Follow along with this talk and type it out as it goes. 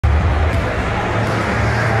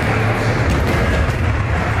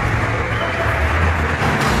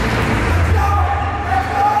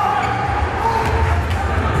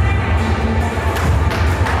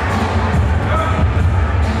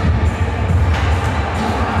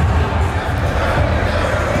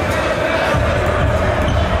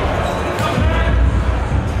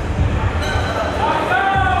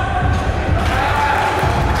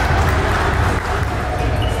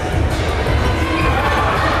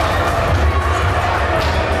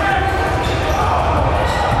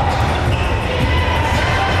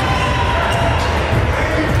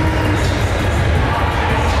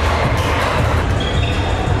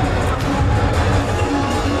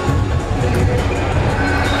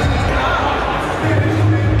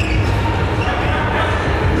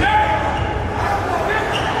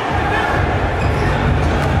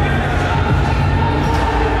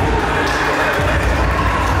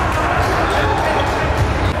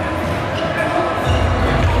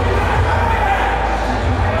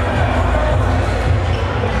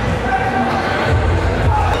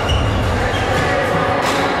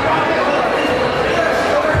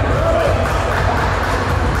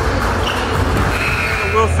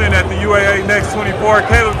announcing at the UAA Next 24.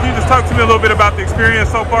 Caleb, can you just talk to me a little bit about the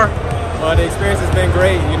experience so far? The experience has been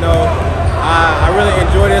great. You know, I really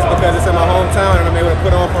enjoy this because it's in my hometown and I'm able to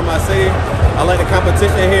put on for my city. I like the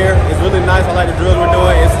competition here. It's really nice. I like the drills we're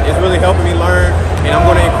doing. It's really helping me learn, and I'm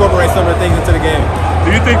going to incorporate some of the things into the game.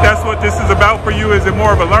 Do you think that's what this is about for you? Is it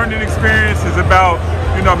more of a learning experience? Is it about,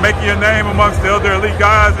 you know, making your name amongst the other elite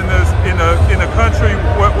guys in the country?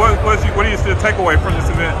 What do you still take away from this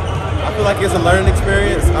event? I feel like it's a learning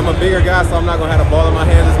experience. I'm a bigger guy, so I'm not going to have the ball in my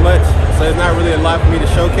hands as much. So it's not really a lot for me to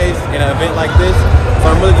showcase in an event like this. So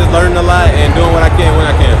I'm really just learning a lot and doing what I can when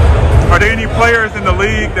I can. Are there any players in the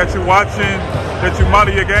league that you're watching that you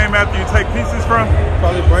model your game after you take pieces from?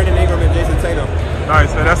 Probably Brandon Ingram and Jason Tatum.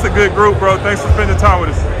 Nice, man. That's a good group, bro. Thanks for spending time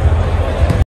with us.